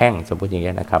นทางแพ่งสมมติอย่าง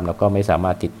นี้นะครับแล้วก็ไม่สาม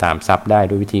ารถติดตามทรัพย์ได้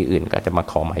ด้วยวิธีอื่นก็จะมา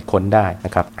ขอหมายค้นได้น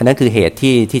ะครับอันนั้นคือเหตุ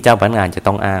ที่เจ้าพนักงานจะ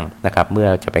ต้องอ้างนะครับเมื่อ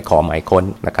จะไปขอหมายค้น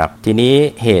นะครับทีนี้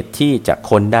เหตุที่จะ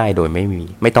ค้นได้โดย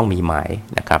ไม่ต้องมีหมาย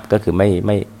นะครับก็คือไ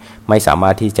ม่สามา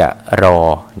รถที่จะรอ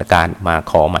การมา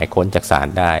ขอหมายค้นจากศาล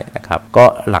ได้นะครับก็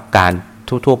หลักการ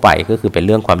ทั่วไปก็คือเป็นเ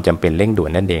รื่องความจำเป็นเร่งด่ว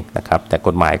นนั่นเองนะครับแต่ก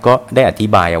ฎหมายก็ได้อธิ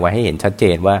บายเอาไว้ให้เห็นชัดเจ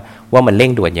นว่ามันเร่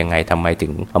งด่วนยังไงทำไมถึ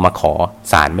งเอามาขอ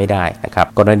ศาลไม่ได้นะครับ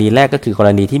กรณีแรกก็คือกร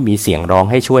ณีที่มีเสียงร้อง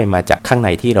ให้ช่วยมาจากข้างใน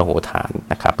ที่ระโหฐาน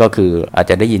นะครับก็คืออาจ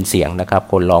จะได้ยินเสียงนะครับ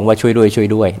คนร้องว่าช่วย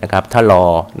ด้วยนะครับถ้ารอ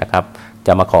นะครับจ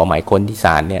ะมาขอหมายค้นที่ศ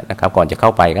าลเนี่ยนะครับก่อนจะเข้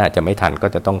าไปก็อาจจะไม่ทันก็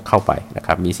จะต้องเข้าไปนะค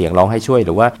รับมีเสียงร้องให้ช่วยห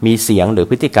รือว่ามีเสียงหรือ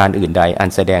พฤติการอื่นใดอัน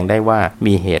แสดงได้ว่า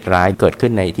มีเหตุร้ายเกิดขึ้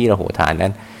นในที่ระโหฐานนั้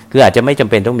นคืออาจจะไม่จำ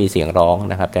เป็นต้องมีเสียงร้อง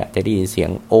นะครับแต่จะได้ยินเสียง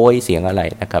โอยเสียงอะไร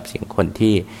นะครับเสียงคน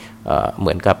ที่เห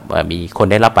มือนกับมีคน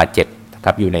ได้รับบาดเจ็บนะค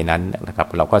รับอยู่ในนั้นนะครับ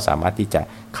เราก็สามารถที่จะ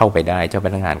เข้าไปได้เจ้าพ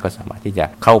นักงานก็สามารถที่จะ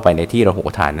เข้าไปในที่ระโห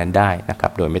ฐานนั้นได้นะครั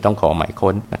บโดยไม่ต้องขอหมาย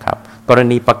ค้นนะครับกร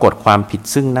ณีปรากฏความผิด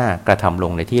ซึ่งหน้ากระทำล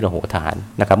งในที่ระโหฐาน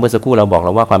นะครับเมื่อสักครู่เราบอกแ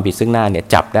ล้วว่าความผิดซึ่งหน้าเนี่ย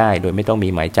จับได้โดยไม่ต้องมี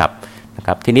หมายจับนะค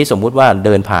รับทีนี้สมมุติว่าเ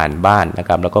ดินผ่านบ้านนะค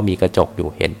รับแล้วก็มีกระจกอยู่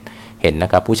เห็นน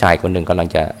ะครับผู้ชายคนหนึ่งกำลัง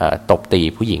จะตบตี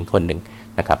ผู้หญิงคนหนึ่ง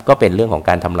นะครับก็เป็นเรื่องของ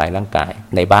การทำลายร่างกาย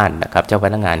ในบ้านนะครับเจ้าพ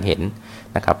นักงานเห็น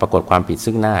นะครับปรากฏความผิด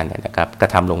ซึ่งหน้าเนี่ยนะครับกร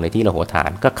ะทำลงในที่ระโหฐา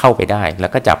นก็เข้าไปได้แล้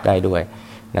วก็จับได้ด้วย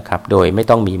นะครับโดยไม่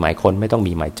ต้องมีหมายค้นไม่ต้อง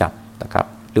มีหมายจับนะครับ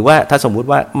หรือว่าถ้าสมมุติ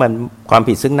ว่ามันความ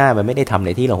ผิดซึ่งหน้ามันไม่ได้ทำใน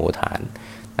ที่ระโหฐาน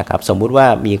นะครับสมมุติว่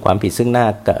ามีความผิดซึ่ง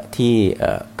หน้า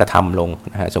ที่กระทำลง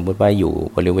นะฮะสมมุติว่าอ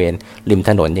ยู่บริเวณริม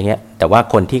ถนนอย่างเงี้ยแต่ว่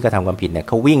าคนที่กระทำความผิดเนี่ยเ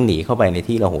ขาวิ่งหนีเข้าไปใ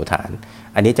นที่ระโหฐา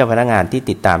นอันนี้เจ้าพนักงาน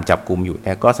ที่ติดตามจับกุมอยู่เ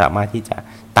นี่ยก็สามารถที่จ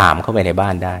ะตามเข้าไปในบ้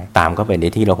านได้ตามเข้าไปใน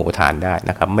ที่ระโหฐาน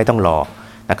ได้นะครับไม่ต้องรอ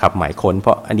นะครับหมายค้นเ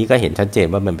พราะอันนี้ก็เห็นชัดเ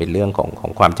จนว่ามันเป็นเรื่องขอ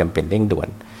งความจำเป็นเร่งด่ว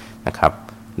นนะครั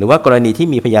บหรือว่ากรณี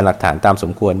ที่มีพยานหลักฐานตามส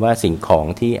มควรว่าสิ่งข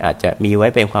องที่อาจจะมี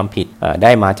ไว้เป็นความผิด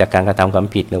ได้มาจากการกระทำความ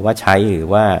ผิดหรือว่าใช้หรื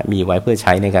อว่ามีไว้เพื่อ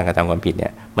ใช้ในการกระทำความผิดเนี่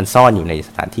ยมันซ่อนอยู่ใน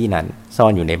สถานที่นั้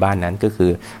นซ่อนอยู่ในบ้านนั้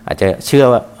นก็คืออาจจะเชื่อ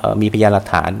ว่ามีพยานหลั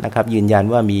กฐานนะครับยืนยัน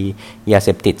ว่ามียาเ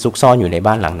สพติดซุกซ่อนอยู่ใน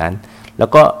บ้านหลังนั้นแล้ว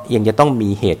ก็ยังจะต้อ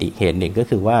งมีเหตุอีกเหตุหนึ่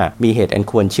งก็คือว่ามีเหตุอัน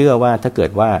ควรเชื่อว่าถ้า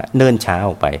เกิดว่าเนิ่นช้าอ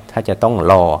อกไปถ้าจะต้อ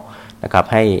งรอนะครั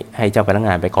บให้เจ้าพนัก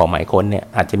งานไปขอหมายค้นเนี่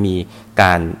ยอาจจะมี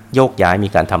การโยกย้ายมี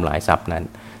การทำลายทรัพย์นั้น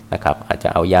นะครับอาจจ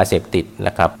ะเอายาเสพติด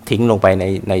นะครับทิ้งลงไป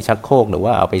ในชักโครกหรื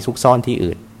อว่าเอาไปซุกซ่อน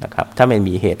ที่อื่นนะครับถ้ามั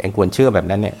นมีเหตุอันควรเชื่อแบ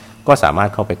บนั้นเนี่ยก็สามา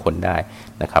รถเข้าไปค้นได้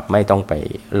นะครับไม่ต้องไ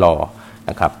ปร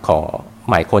อนะครับข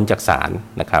อหมายค้นจากศาล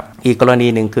นะครับอีกก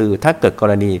รณีหนึ่งคือถ้าเกิด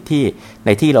กรณี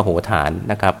ที่ในที่ระโหฐา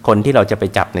นนะครับคนที่เราจะไ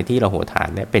ปจับในที่ระโหฐ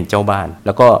านเนี่ยเป็นเจ้าบ้านแ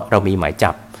ล้วก็เรามีหมาย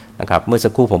จับนะครับเมื่อ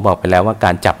สักครู่ผมบอกไปแล้วว่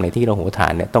าการจับในที่ระโห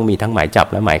ฐานเนี่ยต้องมีทั้งหมายจั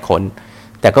บและหมายค้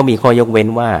นแต่ก็มีข้อยกเว้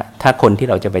นว่าถ้าคนที่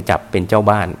เราจะไปจับเป็นเจ้า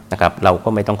บ้านนะครับเร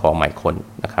าก็ไม่ต้องขอหมายค้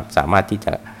นนะครับสามารถที่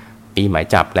จะมีหมาย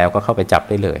จับแล้วก็เข้าไปจับ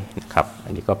ได้เลยนะครับ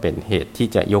อันนี้ก็เป็นเหตุ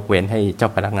ที่จะยกเว้นให้เจ้า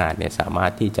พนักงานเนี่ยสามา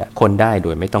รถที่จะค้นได้โ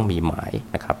ดยไม่ต้องมีหมา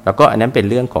ยนะครับแล้วก็อันนั้นเป็น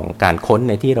เรื่องของการค้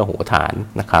นในที่ระโหฐา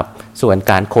นนะครับส่ว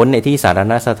นการค้นในที่สาธา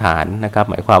รณสถานนะครับ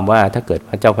หมายความว่าถ้าเกิด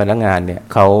ว่าเจ้าพนักงานเนี่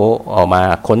ยเขาออกม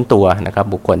าค้นตัวนะครั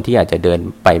บบุคคลที่อาจจะ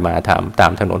เดินไปมา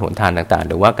ตามถนนหนทางต่างๆ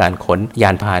หรือว่าการค้นย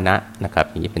านพาหนะนะครั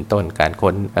บอย่างนี้เป็นต้นกา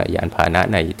รค้นยานพาหนะ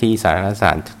ในที่สาธารณส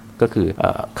ถานก็คือ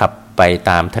ขับไ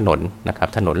ปตามถนนนะค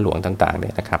รับถนนหลวงต่างๆเ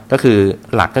นี่ยนะครับก็คื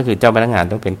อหลักก็คือเจ้าพนักงา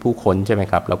นต้องเป็นผู้ค้นใช่ไห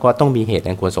มครับแล้วก็ต้องมีเ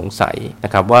หตุอันควรสงสัย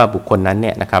นะครับว่าบุคคลนั้นเนี่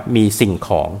ยนะครับมีสิ่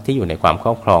งของที่อยู่ในความค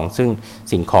รอบครองซึ่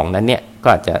งสิ่งของนั้นเนี่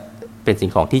ยก็อาจจะเป็นสิ่ง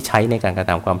ของที่ใช้ในการกร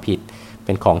ะทำความผิด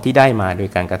เป็นของที่ได้มาโดย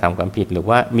การกระทำความผิดหรื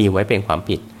อว่ามีไว้เป็นควา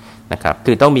มผิดนะครับ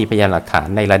คือต้องมีพยานหลักฐ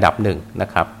านในระดับหนึ่งนะ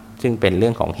ครับซึ่งเป็นเรื่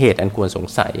องของเหตุอันควรส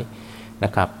งสัยนะ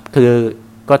ครับคื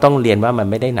อก็ต้องเรียนว่ามัน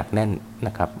ไม่ได้หนักแน่น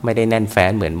นะครับไม่ได้แน่น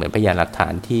แฟ้นเหมือนพยานหลัก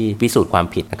ฐานที่พิสูจน์ควา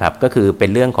มผิดนะครับก็คือเป็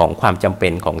นเรื่องของความจำ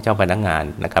เป็นของเจ้าพนักง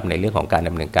านนะครับในเรื่องของการ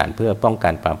ดำเนินการเพื่อป้อง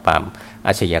กันปราบปรามอ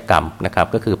าชญากรรมนะ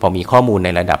ครับก็คือพอมีข้อมู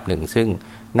ลในระดับหนึ่งซึ่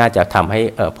งน่าจะทำ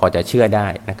ให้พอจะเชื่อ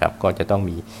ได้นะครับก็จะต้อ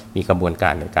งมีกระบวนก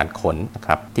ารในการค้นนะ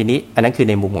ครับทีนี้อันนั้นคื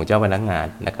อในมุมของเจ้าพนักง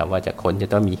านนะครับว่าจะค้นจะ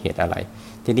ต้องมีเหตุอะไร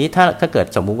ทีนี้ถ้า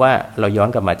เกิดสมมุติว่าเราย้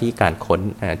อนกลับมาที่การค้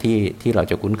นที่เร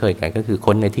าจะคุ้นเคยกันก็คือ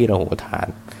ค้นในที่ระโห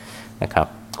ฐานนะครั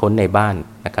บค้นในบ้าน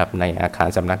นะครับในอา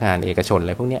คารสำนักงานเอกชนอะ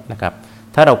ไรพวกนี้นะครับ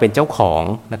ถ้าเราเป็นเจ้าขอ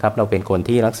งนะครับเราเป็นคน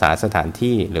ที่รักษาสถาน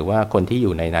ที่หรือว่าคนที่อ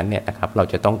ยู่ในนั้นเนี่ยนะครับเร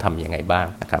าจะต้องทำยังไงบ้าง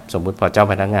นะครับสมมุติพอเจ้า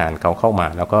พนักงานเขาเข้า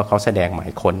มาแล้วก็เขาแสดงห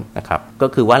มายค้นนะครับก็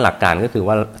คือว่าหลักการก็คือ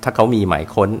ว่าถ้าเขามีหมา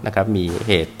ยค้นนะครับมี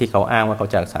เหตุที่เขาอ้างว่าเขา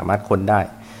จะสามารถค้นได้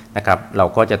นะครับเร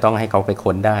าก็จะต้องให้เขาไ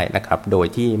ปค้นได้นะครับโดย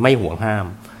ที่ไม่ห่วงห้าม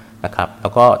นะครับแล้ว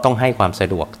ก็ต้องให้ความส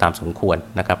ะดวกตามสมควร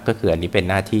นะครับก็คืออันนี้เป็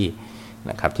นหน้าที่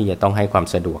นะครับที่จะต้องให้ความ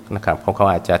สะดวกนะครับเพราะเข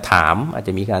าอาจจะถามอาจ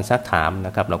จะมีการซักถามน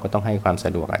ะครับเราก็ต้องให้ความส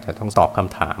ะดวกอาจจะต้องตอบคำ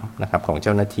ถามนะครับของ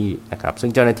เจ้าหน้าที่นะครับซึ่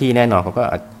งเจ้าหน้าที่แน่นอนเข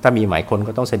าก็ถ้ามีหมายค้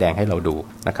นก็ต้องแสดงให้เร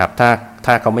าดูนะครั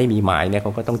บถ้าเขาไม่มีหมายเนี่ยเ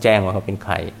ขาก็ต้องแจ้งว่าเขาเป็นใค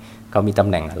รเขามีตำ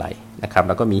แหน่งอะไรนะครับแ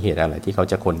ล้วก็มีเหตุอะไรที่เข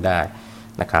าจะค้น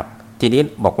ได้นะครับทีนี้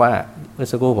บอกว่าเมื่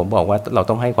อสักครู่ผมบอกว่าเร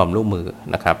าต้องให้ความร่วมมื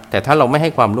อนะครับแต่ถ้าเราไม่ใ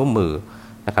ห้ความร่วมมื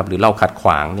อนะครับหรือเราขัดข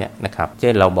วางเนี่ยนะครับ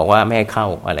เช่นเราบอกว่าไม่ให้เข้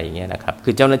าอะไรอย่างเงี้ยนะครั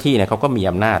บคือเจ้าหน้าที่เนี่ยเข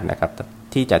าก็มีอำนาจนะครับ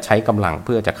ที่จะใช้กำลังเ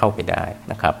พื่อจะเข้าไป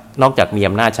ได้นะครับนอกจา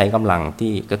กมีอำนาจใช้กำลัง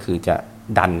ที่ก็คือจะ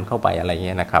ดันเข้าไปอะไรเ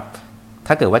งี้ยนะครับ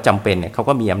ถ้าเกิดว่าจำเป็นเนี่ยเขา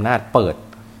ก็มีอำนาจเปิ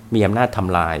ดมีอำนาจทำ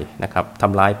ลายนะครับท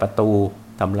ำลายปร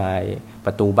ะตูทำลาย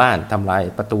ประตูบ้านทำลาย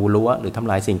ประตูรั้วหรือท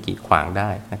ำลายสิ่งกีดขวางได้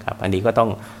นะครับอันนี้ก็ต้อง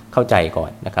เข้าใจก่อน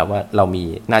นะครับว่าเรา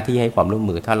มีหน้าที่ให้ความร่วม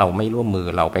มือถ้าเราไม่ร่วม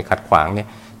มือเราไปขัดขวางเนี่ย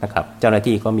นะครับเจ้าหน้า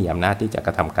ที่ก็มีอำนาจที่จะก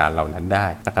ระทำการเหล่านั้น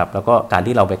ได้นะครับแล้วก็การ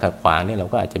ที่เราไปขัดขวางเนี่ยเร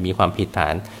าก็อาจจะมีความผิดฐ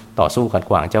านต่อสู้ขั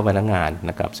ดขวางเจ้าพนักงาน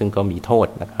นะครับซึ่งก็มีโท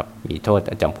ษนะครับมีโ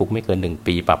ทษจำคุกไม่เกิน1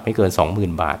 ปีปรับไม่เกิน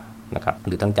 20,000 บาทนะครับห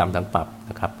รือทั้งจำทั้งปรั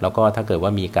บนะครับแล้วก็ถ้าเกิดว่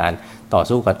ามีการต่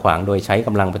อสู้ขัดขวางโดยใช้ก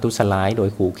ำลังประทุษร้ายโด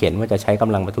ยขู่เข็นว่าจะใช้กำ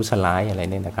ลังประทุษร้ายอะไ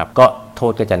รเนี่ยนะครับก็โท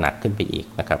ษก็จะหนักขึ้นไปอีก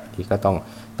นะครับ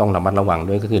ที่ก็ต้องระมัดระวั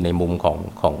งด้วยก็คือในมุมข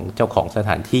องเจ้าของส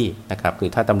ถานที่นะครับคื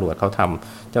อถ้าตำรวจเขาทำ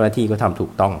เจ้าหน้าที่ก็ท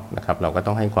ำถูกต้องนะครับเร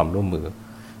าก็ต้องให้ความร่วมมื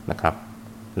อนะครั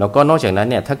บแล้วก็นอกจากนั้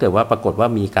นเนี่ยถ้าเกิดว่าปรากฏว่า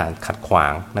มีการขัดขว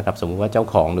างนะครับสมมุติว่าเจ้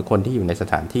าของหรือคนที่อยู่ในส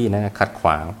ถานที่นะขัดข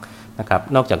วางนะครั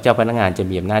บนอกจากเจ้าพนักงานจะ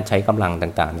มีอำนาจใช้กำลั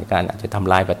งต่างๆในการอาจจะทำ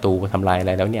ลายประตูทำลายอ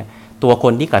ะไรแล้วเนี่ยตัวค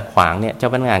นที่ขัดขวางเนี่ยเจ้า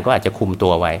พนักงานก็อาจจะคุ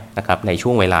มตัวไว้นะครับใ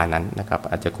นช่วงเวลานั้นนะครั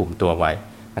บอาจจะคุมตัวไว้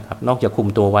นะครับนอกจากคุม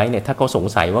ตัวไว้เนี่ยถ้าเขาสง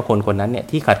สัยว่าคนคนนั้นเนี่ย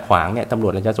ที่ขัดขวางเนี่ยตำรว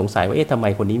จอาจจะสงสัยว่าทำไม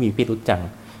คนนี้มีพิรุธจัง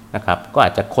นะครับก็อ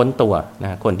าจจะค้นตัวน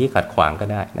ะคนที่ขัดขวางก็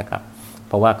ได้นะครับเ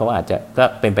พราะว่าเขาอาจจะก็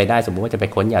เป็นไปได้สมมุติว่าจะไป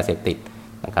ค้นยาเสพติด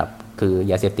นะครับคือ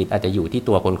ยาเสพติดอาจจะอยู่ที่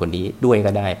ตัวคนคนนี้ด้วย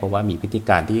ก็ได้เพราะว่ามีพฤติ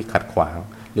การที่ขัดขวาง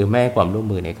หรือไม่ให้ความร่วม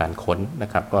มือในการค้นนะ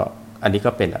ครับก็อันนี้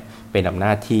ก็เป็นอำน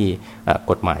าจที่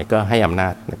กฎหมายก็ให้อำนา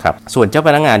จนะครับส่วนเจ้าพ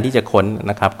นักงานที่จะค้น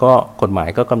นะครับก็กฎหมาย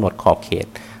ก็กำหนดขอบเขต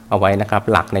เอาไว้นะครับ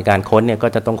หลักในการค้นเนี่ยก็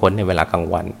จะต้องค้นในเวลากลาง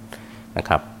วันนะ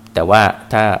ครับแต่ว่า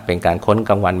ถ้าเป็นการค้นก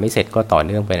ลางวันไม่เสร็จก็ต่อเ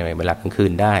นื่องไปในเวลากลางคื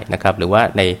นได้นะครับหรือว่า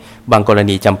ในบางกร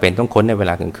ณีจำเป็นต้องค้นในเว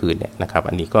ลากลางคืนเนี่ยนะครับ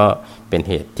อันนี้ก็เป็น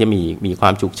เหตุที่มีควา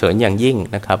มฉุกเฉินอย่างยิ่ง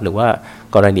นะครับหรือว่า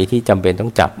กรณีที่จำเป็นต้อ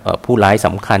งจับผู้ร้ายส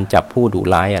ำคัญจับผู้ดุ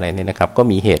ร้ายอะไรเนี่ยนะครับก็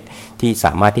มีเหตุที่ส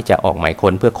ามารถที่จะออกหมาย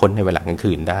ค้นเพื่อค้นในเวลากลาง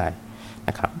คืนได้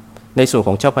นะครับในส่วนข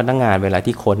องเจ้าพนักงานเวลา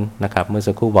ที่ค้นนะครับเมื่อ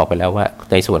สักครู่บอกไปแล้วว่า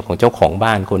ในส่วนของเจ้าของ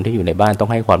บ้านคนที่อยู่ในบ้านต้อ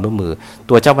งให้ความร่วมมือ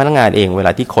ตัวเจ้าพนักงานเองเวล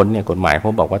าที่ค้นเนี่ยกฎหมายเขา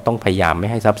บอกว่าต้องพยายามไม่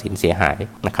ให้ทรัพย์สินเสียหาย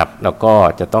นะครับแล้วก็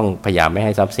จะต้องพยายามไม่ใ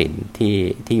ห้ทรัพย์สิน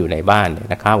ที่อยู่ในบ้านเนี่ย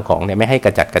ข้าวของเนี่ยไม่ให้ก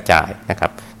ระจัดกระจายนะครั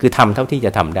บคือทำเท่าที่จ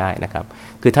ะทำได้นะครับ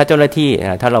คือถ้าเจ้าหน้าที่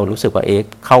ถ้าเรารู้สึกว่า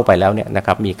เข้าไปแล้วเนี่ยนะค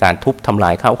รับมีการทุบทำลา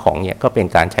ยข้าวของเนี่ยก็เป็น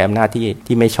การใช้อำนาจ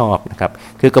ที่ไม่ชอบนะครับ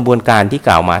คือกระบวนการที่ก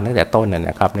ล่าวมาตั้งแต่ต้นน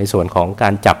ะครับในส่วนของกา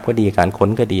รจับก็ดีการค้น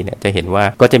ก็ดีเนี่ยจะเห็นว่า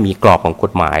ก็จะมีกรอบของก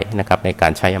ฎหมายนะครับในกา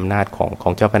รใช้อำนาจขอ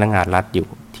งเจ้าพนักงานรัฐอยู่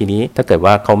ทีนี้ถ้าเกิด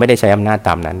ว่าเขาไม่ได้ใช้อำนาจต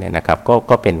ามนั้นเนี่ยนะครับ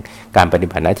ก็เป็นการปฏิ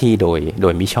บัติหน้าที่โด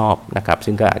ยมิชอบนะครับ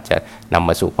ซึ่งก็อาจจะนำม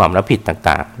าสู่ความรับผิด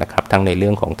ต่างๆนะครับทั้งในเรื่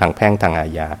องของทางแพ่งทางอา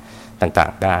ญาต่า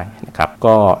งๆได้นะครับ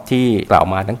ก็ที่กล่าว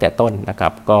มาตั้งแต่ต้นนะครั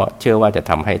บก็เชื่อว่าจะ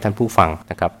ทำให้ท่านผู้ฟัง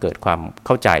นะครับเกิดความเ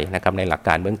ข้าใจนะครับในหลักก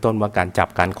ารเบื้องต้นว่าการจับ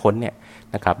การค้นเนี่ย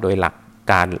นะครับโดยหลัก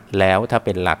การแล้วถ้าเ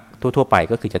ป็นหลักทั่วๆไป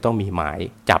ก็คือจะต้องมีหมาย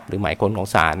จับหรือหมายค้นของ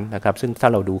ศาลนะครับซึ่งถ้า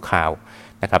เราดูข่าว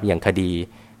นะครับอย่างคดี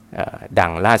ดั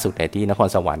งล่าสุดในที่นคร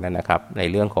สวรรค์นะครับใน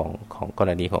เรื่องของกร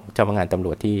ณีของเจ้าพนักงานตำร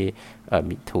วจที่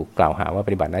ถูกกล่าวหาว่าป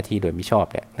ฏิบัติหน้าที่โดยมิชอบ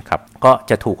เนี่ยนะครับก็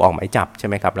จะถูกออกหมายจับใช่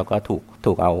ไหมครับแล้วก็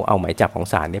ถูกเอาหมายจับของ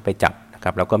ศาลเนี่ยไปจับนะค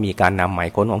รับแล้วก็มีการนำหมาย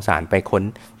ค้นของศาลไปค้น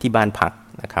ที่บ้านพัก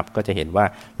นะครับก็จะเห็นว่า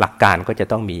หลักการก็จะ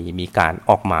ต้องมีการ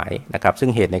ออกหมายนะครับซึ่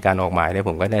งเหตุในการออกหมายเนี่ยผ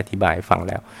มก็ได้อธิบายให้ฟัง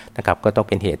แล้วนะครับก็ต้อง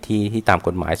เป็นเหตุที่ตามก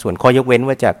ฎหมายส่วนข้อยกเว้น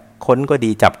ว่าจะค้นก็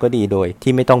ดีจับก็ดีโดย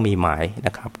ที่ไม่ต้องมีหมายน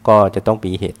ะครับก็จะต้อง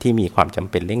มีเหตุที่มีความจำ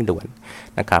เป็นเร่งด่วน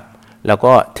นะครับแล้ว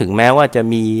ก็ถึงแม้ว่าจะ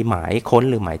มีหมายค้น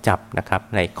หรือหมายจับนะครับ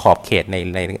ในขอบเขต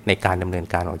ในการดำเนิน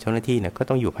การของเจ้าหน้าที่เนี่ยก็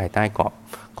ต้องอยู่ภายใต้กรอบ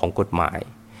ของกฎหมาย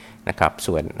นะครับ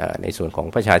ส่วนในส่วนของ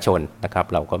ประชาชนนะครับ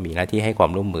เราก็มีหน้าที่ให้ควา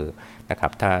มร่วมมือนะครั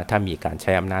บถ้ามีการใ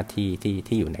ช้อำนาจ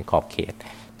ที่อยู่ในขอบเขต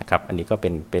นะครับอันนี้ก็เ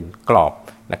ป็นกรอบ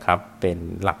นะครับเป็น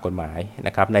หลักกฎหมายน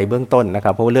ะครับในเบื้องต้นนะค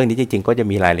รับเพราะว่าเรื่องนี้จริงๆก็จะ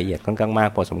มีรายละเอียดค่อนข้างมาก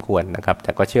พอสมควรนะครับแ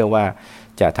ต่ก็เชื่อว่า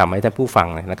จะทำให้ท่านผู้ฟัง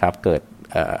นะครับเกิด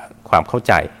ความเข้าใ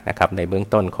จนะครับในเบื้อง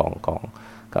ต้นของ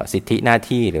สิทธิหน้า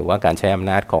ที่หรือว่าการใช้อำ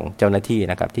นาจของเจ้าหน้าที่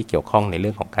นะครับที่เกี่ยวข้องในเรื่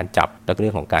องของการจับและเรื่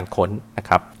องของการค้นนะ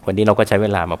ครับวันนี้เราก็ใช้เว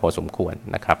ลามาพอสมควร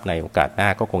นะครับในโอกาสหน้า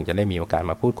ก็คงจะได้มีโอกาส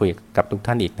มาพูดคุยกับทุก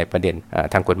ท่านอีกในประเด็น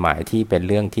ทางกฎหมายที่เป็น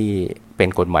เรื่องที่เป็น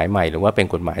กฎหมายใหม่หรือว่าเป็น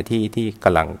กฎหมายที่ก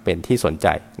ำลังเป็นที่สนใจ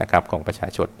นะครับของประชา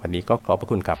ชนวันนี้ก็ขอบพระ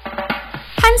คุณครับ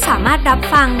ท่านสามารถรับ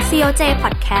ฟัง COJ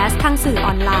Podcast ทางสื่ออ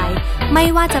อนไลน์ไม่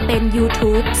ว่าจะเป็น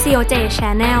YouTube COJ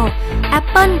Channel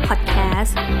Apple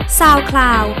Podcast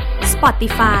SoundCloud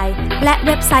Spotify และเ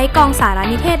ว็บไซต์กองสาร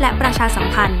นิเทศและประชาสัม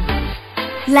พันธ์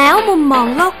แล้วมุมมอง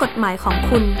โลกกฎหมายของ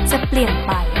คุณจะเปลี่ยนไ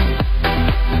ป